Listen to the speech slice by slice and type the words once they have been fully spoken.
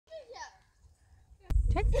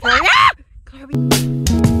Hey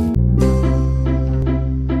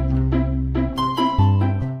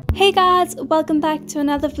guys, welcome back to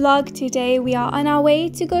another vlog. Today we are on our way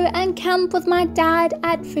to go and camp with my dad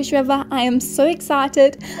at Fish River. I am so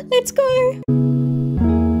excited. Let's go!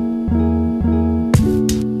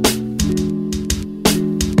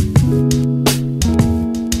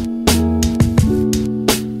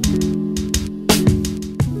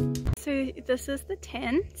 So this is the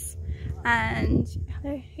tent and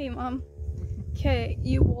hello, hey mom. Okay,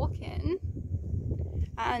 you walk in.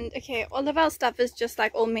 And okay, all of our stuff is just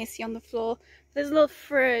like all messy on the floor. There's a little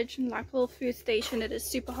fridge and like a little food station. It is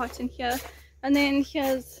super hot in here. And then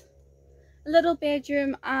here's a little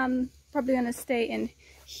bedroom. I'm probably gonna stay in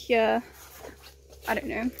here. I don't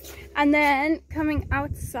know. And then coming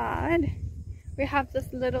outside, we have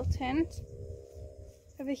this little tent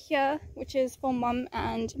over here, which is for mom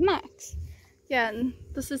and Max. Yeah, and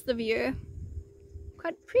this is the view.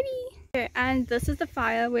 Quite pretty. Okay, and this is the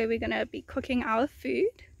fire where we're gonna be cooking our food,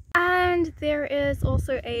 and there is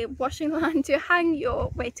also a washing line to hang your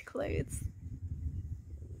wet clothes.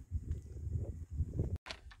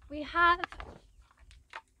 We have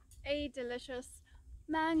a delicious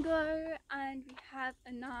mango and we have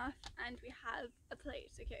a knife and we have a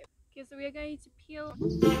plate. Okay, so we are going to peel.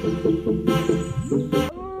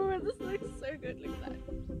 Oh, this looks so good. Look at that.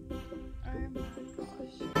 Oh my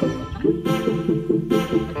gosh.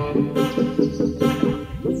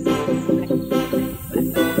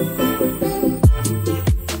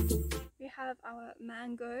 We have our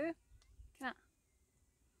mango.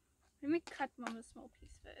 Let me cut mom a small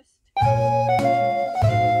piece first.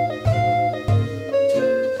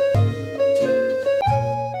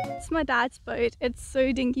 It's my dad's boat. It's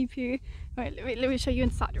so dinky poo. Wait, let me show you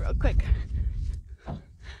inside real quick.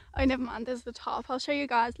 Oh, never mind, there's the top. I'll show you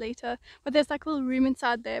guys later. But there's like a little room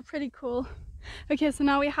inside there. Pretty cool. Okay, so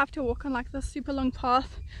now we have to walk on like this super long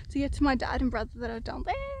path to get to my dad and brother that are down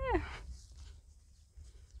there.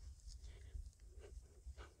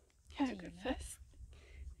 Okay, I'll go first.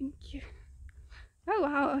 Thank you. Oh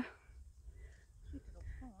wow.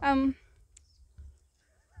 Oh,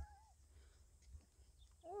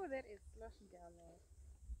 that is slushy down there.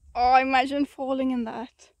 Oh, imagine falling in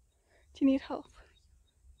that. Do you need help?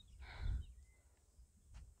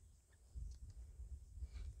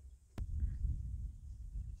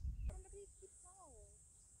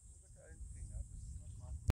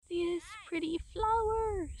 These pretty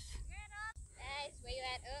flowers. Guys, where you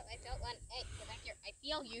at? Oh, I felt one. Hey, get back here. I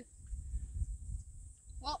feel you.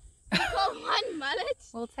 Well, we caught one mullet.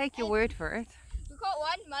 We'll take your word for it. We caught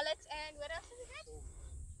one mullet, and what else did we get?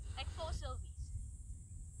 Like 4 silvies.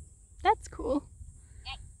 That's cool.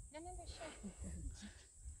 Hey, no,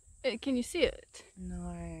 sure. Can you see it?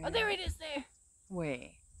 No. Oh, there it is there. Where?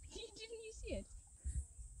 Didn't you see it?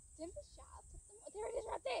 Didn't the shark put them? Oh, there it is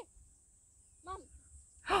right there. Mom.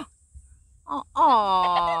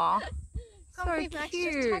 Aww. So Max, just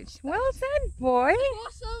cute. touch Well done, boy. 4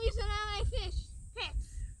 silvies and now my fish. Pets.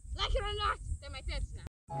 Like it or not, they're my pets now.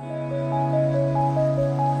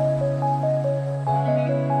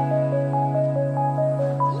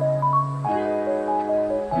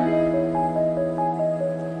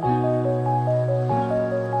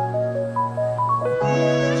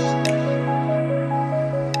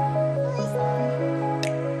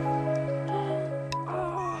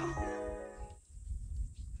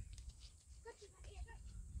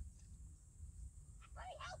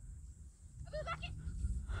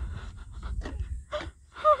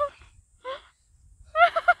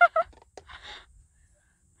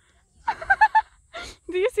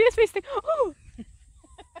 Do you see his face? Oh!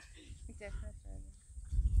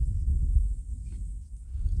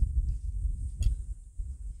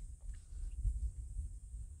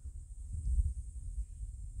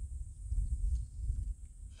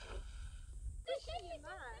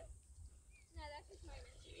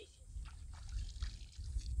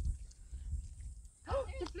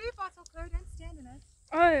 The blue bottle, Chloe, don't stand in it.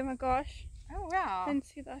 Oh my gosh. Oh wow. Didn't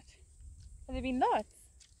see that. Have there been lots?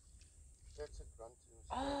 That's a grunt.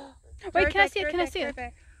 Oh. Wait, can I see it? Can I see it?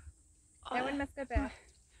 That one must go back.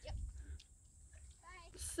 Yep. Bye.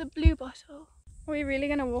 This is a blue bottle. Are we really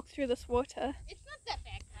gonna walk through this water? It's not that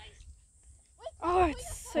bad, guys. Wait, Oh,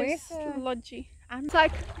 it's so Where's the- sludgy. I'm- It's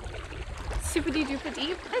like super duper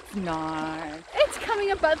deep. It's not. It's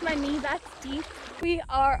coming above my knee. That's deep. We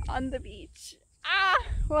are on the beach. Ah,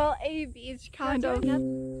 well, a beach kind of.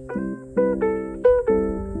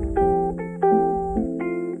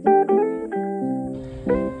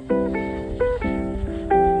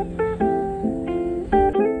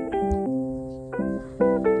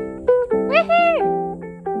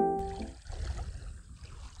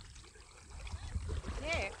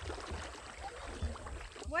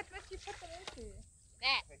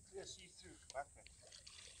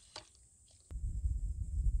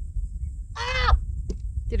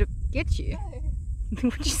 get you.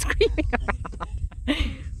 What are you screaming about?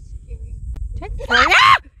 Don't throw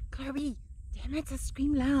it. Chloe, damn it, just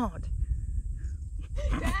scream loud.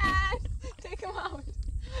 Dad, take him out.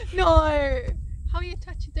 No. How are you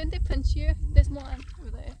touching? Didn't they pinch you? There's more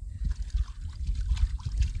over there.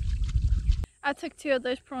 I took 2 of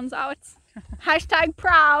those prawns out. Hashtag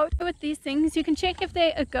proud. With these things, you can check if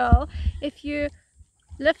they're a girl. If you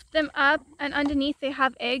lift them up and underneath they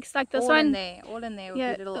have eggs like this all one. All in there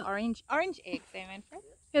with the little orange eggs there, Manfred.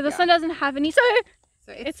 Yeah, this one doesn't have any. So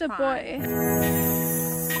it's a fine. boy.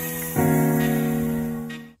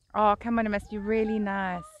 Oh, come on, it must be really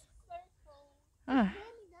nice. Oh.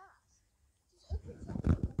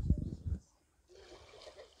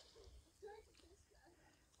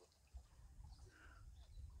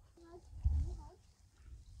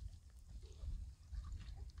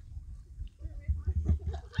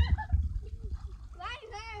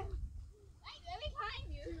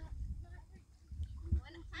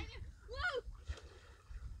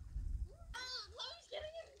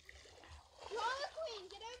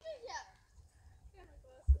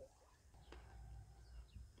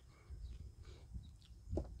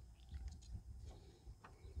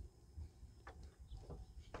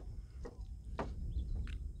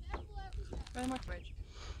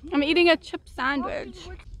 I'm eating a chip sandwich.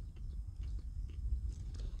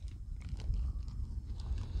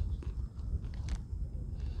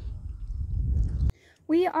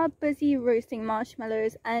 We are busy roasting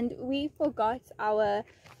marshmallows and we forgot our,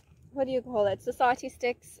 what do you call it, society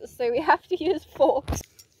sticks, so we have to use forks.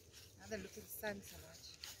 Now they look at the sun so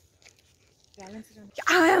much. Balance it on.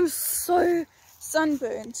 I am so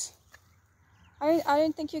sunburnt. I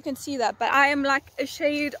don't think you can see that, but I am like a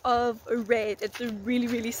shade of red. It's really,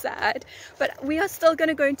 really sad. But we are still going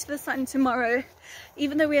to go into the sun tomorrow.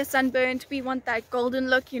 Even though we are sunburnt, we want that golden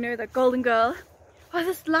look, you know, the golden girl. Oh,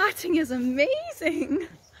 this lighting is amazing.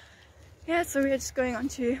 Yeah, so we're just going on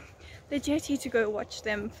to the jetty to go watch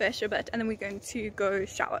them fish a bit, and then we're going to go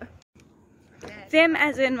shower. Them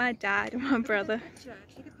as in my dad and my brother.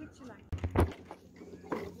 Take a picture like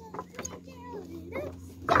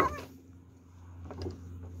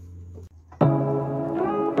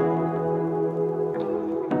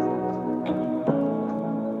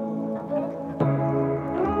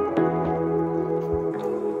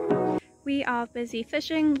We are busy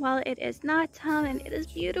fishing while it is night time and it is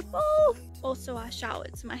beautiful. Also I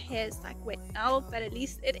showered, so my hair is like wet now, but at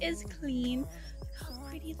least it is clean. Look how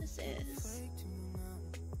pretty this is.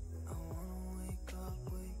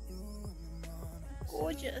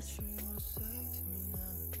 Gorgeous.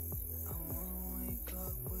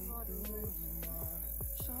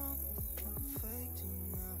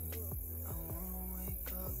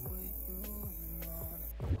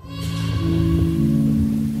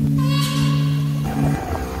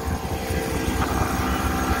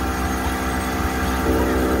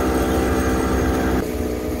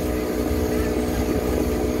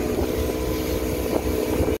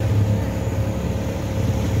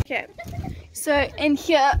 Okay, so in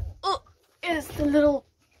here is the little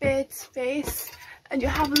bed space, and you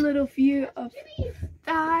have a little view of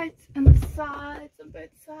that and the sides and both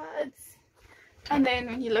sides. And then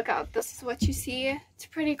when you look out, this is what you see. It's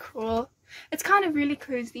pretty cool. It's kind of really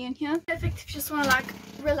cozy in here. Perfect if you just want to like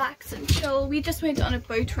relax and chill. We just went on a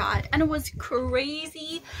boat ride and it was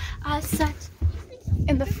crazy. I sat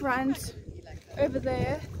in the front over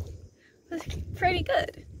there. It was pretty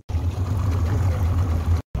good.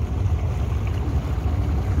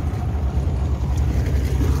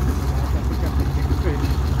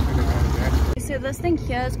 So this thing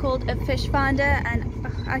here is called a fish finder, and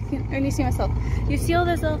I can only see myself. You see all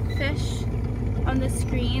those little fish on the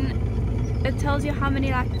screen. It tells you how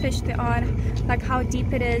many like fish there are, like how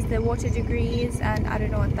deep it is, the water degrees, and I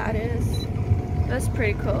don't know what that is. That's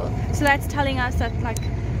pretty cool. So that's telling us that like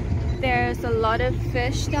there's a lot of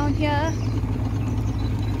fish down here,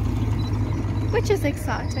 which is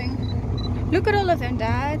exciting. Look at all of them,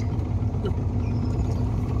 Dad.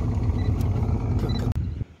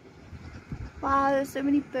 Wow, there's so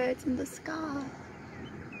many birds in the sky.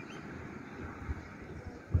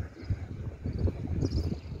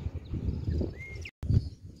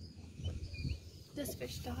 This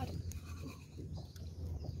fish died.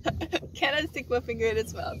 Can I stick my finger in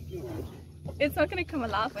its mouth? It's not going to come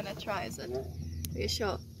alive when I try, is it? Are you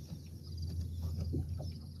sure?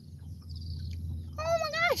 Oh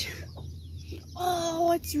my gosh!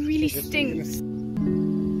 Oh, it really stinks.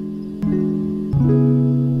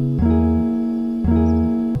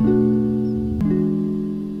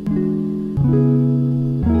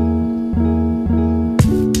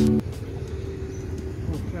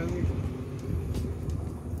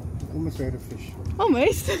 almost had a fish.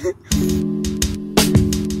 Almost.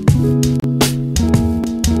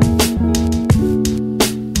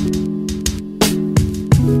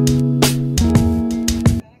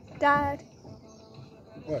 Dad.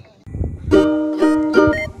 What?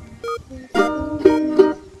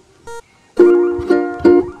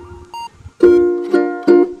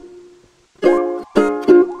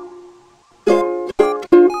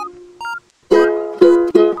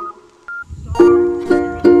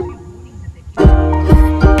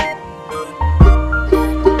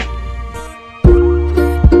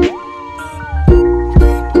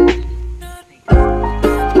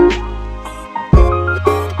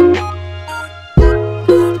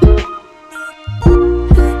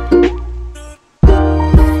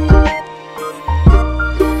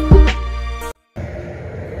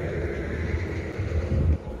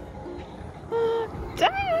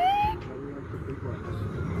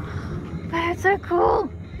 That's so cool.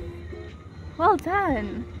 Well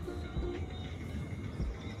done.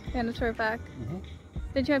 You want to throw it back?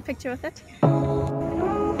 Did you have a picture with it?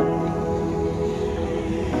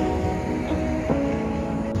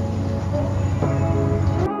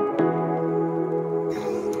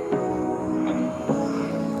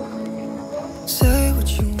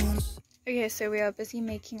 Okay, so we are busy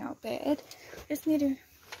making our bed. Just need to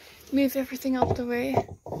move everything out the way.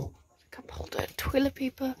 Cup holder, toilet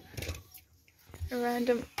paper, a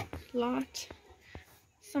random light,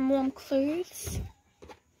 some warm clothes,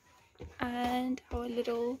 and our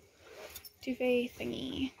little duvet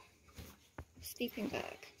thingy, sleeping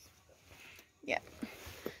bag. Yeah,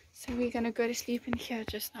 so we're gonna go to sleep in here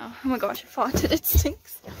just now. Oh my gosh, I farted, it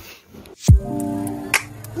stinks.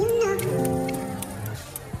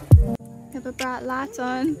 Have a bright light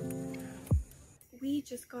on. We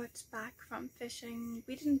just got back from fishing.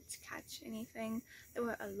 We didn't catch anything. There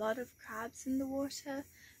were a lot of crabs in the water.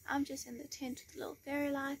 I'm just in the tent with little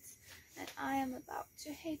fairy lights, and I am about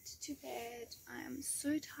to head to bed. I am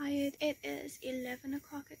so tired. It is 11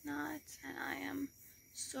 o'clock at night and I am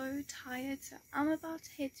so tired, so I'm about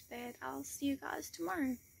to head to bed. I'll see you guys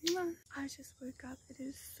tomorrow. I just woke up. It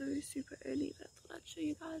is so super early, but I thought I'd show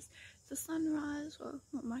you guys the sunrise. Well,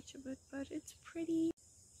 not much of it, but it's pretty.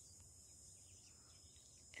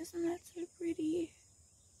 Isn't that so pretty?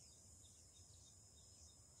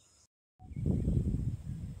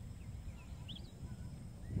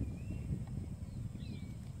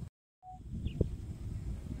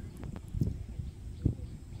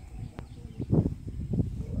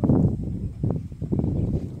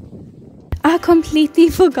 I completely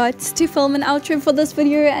forgot to film an outro for this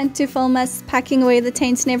video and to film us packing away the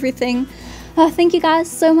tent and everything. Thank you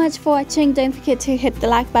guys so much for watching. Don't forget to hit the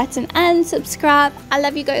like button and subscribe. I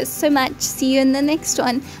love you guys so much. See you in the next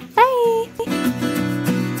one. Bye.